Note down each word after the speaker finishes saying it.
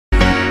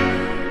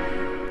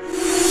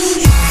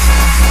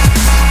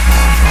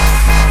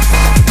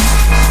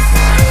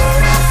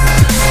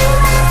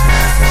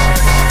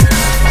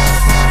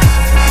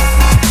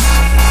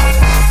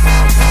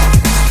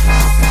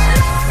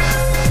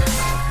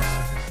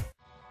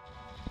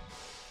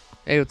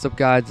Hey, what's up,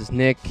 guys? It's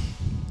Nick.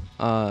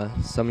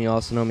 Some of you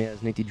also know me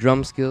as Nick the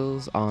Drum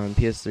Skills on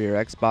PS3 or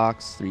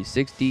Xbox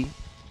 360.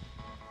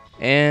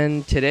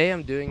 And today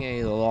I'm doing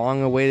a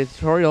long-awaited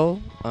tutorial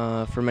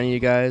for many of you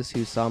guys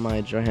who saw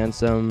my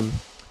Johansson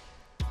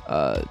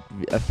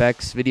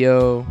effects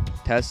video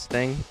test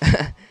thing.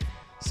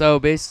 So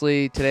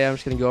basically, today I'm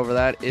just gonna go over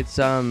that. It's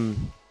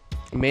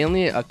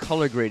mainly a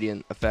color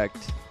gradient effect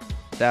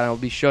that I'll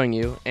be showing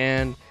you,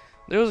 and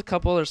there was a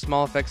couple other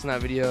small effects in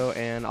that video,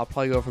 and I'll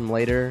probably go over them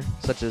later,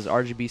 such as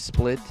RGB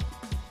split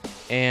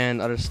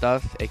and other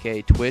stuff,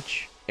 aka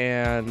Twitch,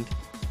 and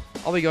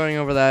I'll be going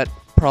over that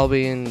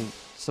probably in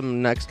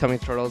some next coming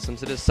tutorials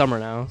since it is summer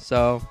now.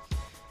 So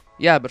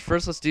yeah, but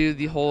first let's do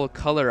the whole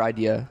color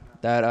idea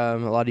that a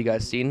lot of you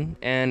guys seen,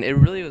 and it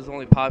really was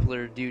only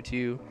popular due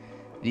to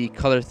the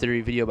color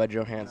theory video by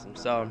Johansson.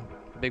 So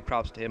big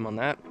props to him on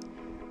that.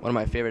 One of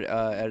my favorite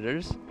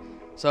editors.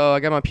 So I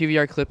got my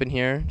PVR clip in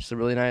here, just a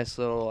really nice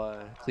little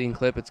clean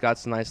clip. It's got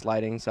some nice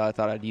lighting, so I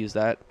thought I'd use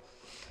that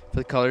for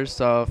the colors.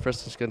 So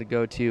first I'm just going to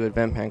go to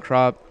Advanced Pan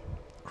crop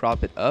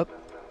it up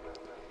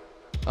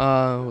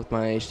with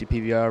my HD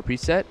PVR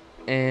preset.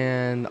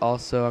 And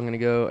also I'm going to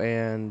go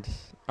and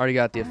I already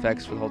got the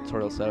effects for the whole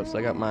tutorial setup. So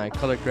I got my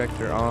color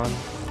corrector on,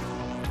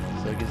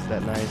 so it gets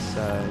that nice,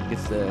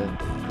 gets the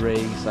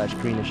gray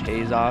 / greenish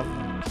haze off.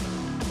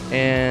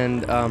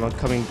 And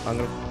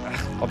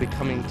I'll be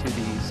coming to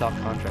the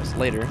soft contrast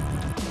later.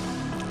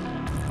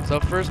 So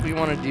first what we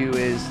want to do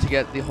is, to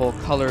get the whole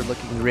color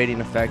looking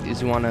gradient effect,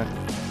 is you want to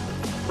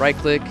right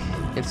click,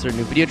 insert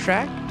new video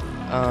track,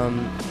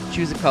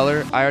 choose a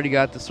color. I already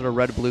got this sort of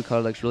red blue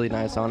color, looks really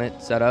nice on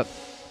it, set up.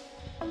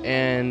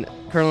 And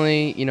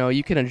currently,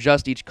 you can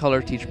adjust each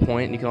color to each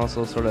point, and you can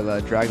also sort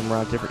of drag them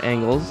around different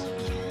angles.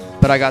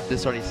 But I got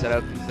this already set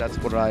up because that's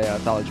what I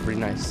thought was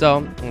pretty nice. So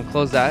I'm going to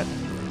close that.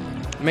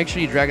 Make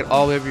sure you drag it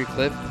all the way over your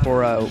clip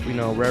for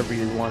wherever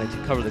you want it to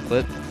cover the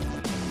clip.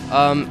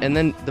 And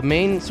then the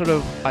main sort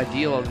of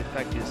ideal of the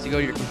effect is to go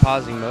to your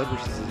compositing mode,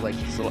 which is like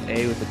this little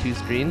A with the two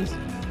screens.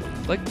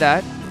 Click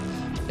that,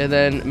 and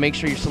then make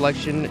sure your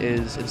selection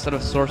is, instead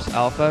of source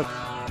alpha,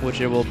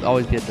 which it will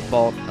always be at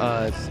default,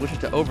 switch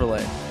it to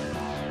overlay.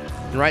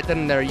 And right then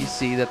and there you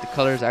see that the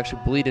colors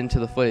actually bleed into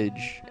the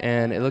footage,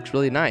 and it looks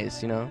really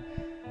nice.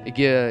 It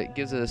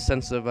gives it a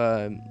sense of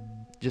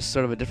just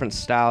sort of a different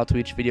style to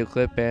each video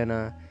clip,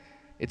 and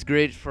it's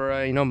great for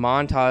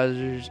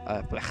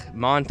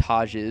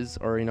montages,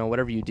 or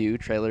whatever you do,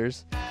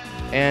 trailers.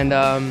 And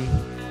I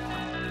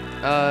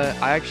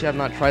actually have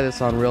not tried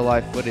this on real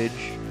life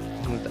footage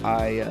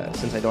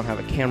since I don't have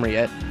a camera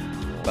yet,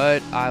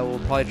 but I will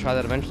probably try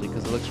that eventually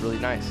because it looks really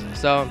nice.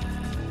 So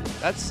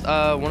that's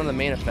one of the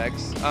main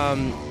effects.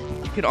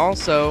 You can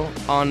also,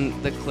 on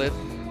the clip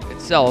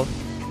itself,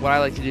 what I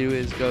like to do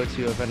is go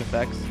to Event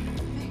Effects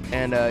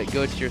and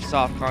go to your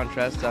soft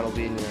contrast. That'll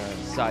be in your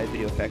side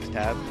video effects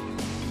tab.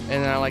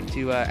 And then I like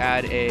to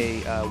add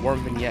a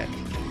warm vignette.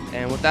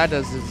 And what that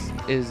does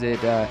is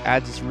it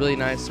adds this really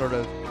nice sort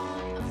of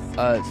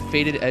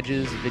faded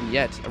edges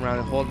vignette around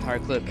the whole entire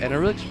clip, and it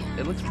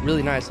looks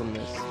really nice on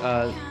this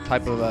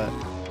type of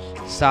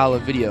style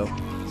of video.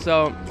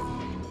 So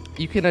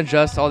you can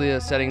adjust all the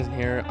settings in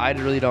here. I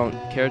really don't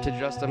care to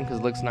adjust them because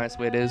it looks nice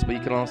the way it is, but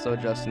you can also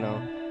adjust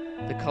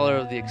the color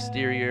of the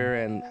exterior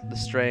and the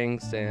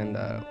strengths and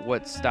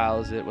what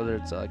style is it, whether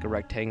it's like a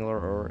rectangular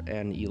or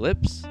an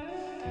ellipse,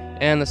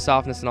 and the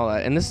softness and all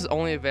that. And this is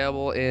only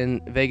available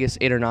in Vegas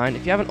 8 or 9.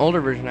 If you have an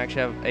older version, I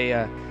actually have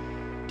a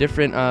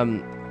different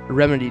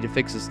remedy to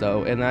fix this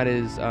though, and that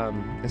is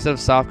instead of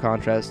soft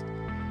contrast,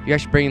 you're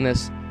actually bringing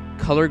this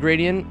color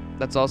gradient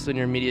that's also in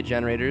your media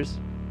generators,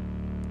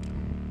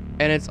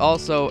 and it's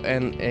also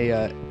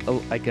a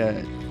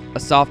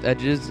soft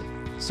edges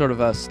sort of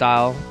a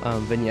style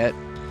vignette,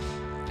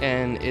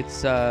 and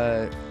it's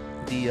the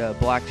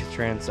black to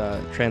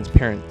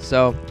transparent.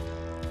 So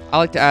I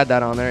like to add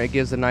that on there. It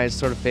gives a nice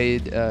sort of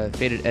faded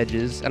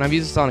edges, and I've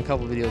used this on a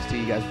couple videos too,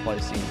 you guys have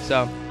probably seen.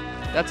 So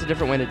that's a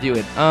different way to do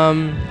it.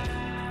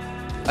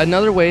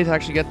 Another way to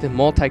actually get the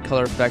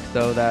multicolor effect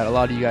though, that a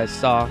lot of you guys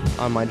saw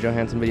on my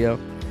Johansson video,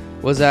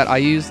 was that I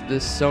used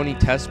this Sony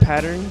test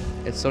pattern.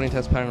 It's Sony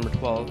test pattern number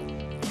 12,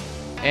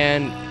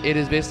 and it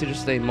is basically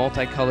just a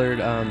multicolored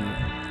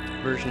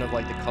version of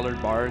like the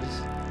colored bars.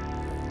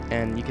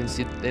 And you can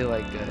see they're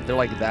like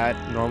that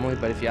normally,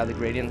 but if you add the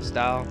gradient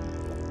style,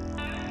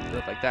 they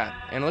look like that,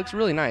 and it looks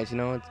really nice. It's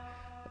a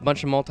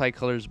bunch of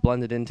multicolors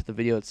blended into the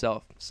video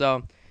itself.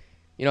 So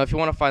if you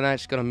want to find that,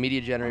 just go to media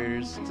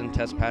generators. It's in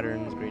test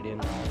patterns,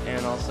 gradient,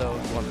 and also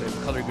if you want the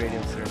color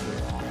gradients, they're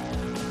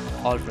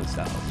all different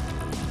styles.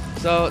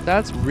 So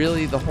that's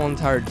really the whole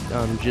entire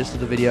gist of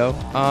the video.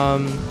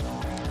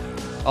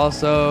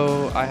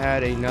 Also, I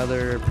had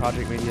another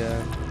project media,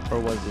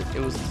 or was it?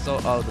 It was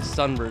the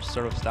sunburst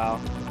sort of style,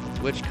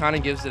 which kind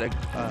of gives it a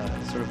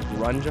sort of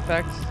grunge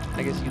effect,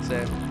 I guess you could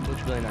say. It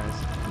looks really nice,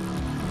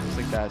 just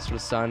like that, sort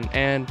of sun.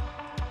 And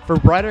for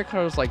brighter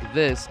colors like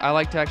this, I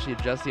like to actually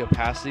adjust the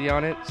opacity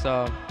on it.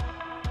 So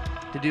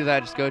to do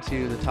that, just go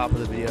to the top of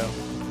the video,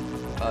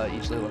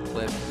 each little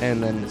clip,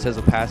 and then it says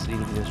opacity,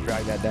 and you can just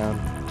drag that down.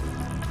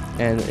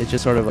 and it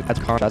just sort of like adds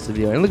contrast to the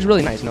video, and it looks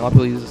really nice. You know, a lot of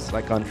people use this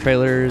like on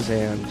trailers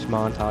and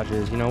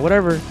montages, you know,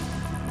 whatever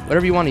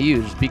you want to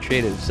use, just be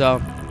creative.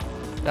 So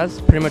that's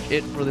pretty much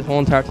it for the whole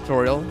entire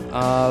tutorial.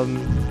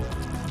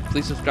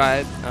 Please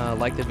subscribe,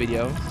 like the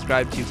video,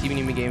 subscribe to TV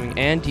Newbie Gaming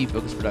and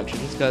Defocus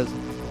Productions, because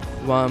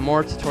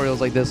more tutorials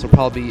like this will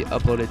probably be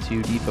uploaded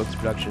to Defocus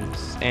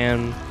Productions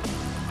and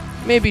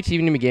maybe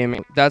TV Newbie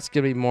Gaming. That's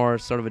gonna be more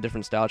sort of a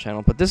different style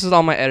channel, but this is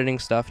all my editing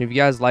stuff. If you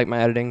guys like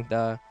my editing,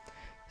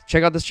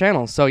 check out this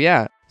channel. So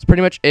yeah, that's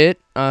pretty much it.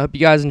 Hope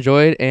you guys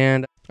enjoyed,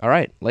 and all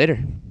right,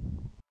 later.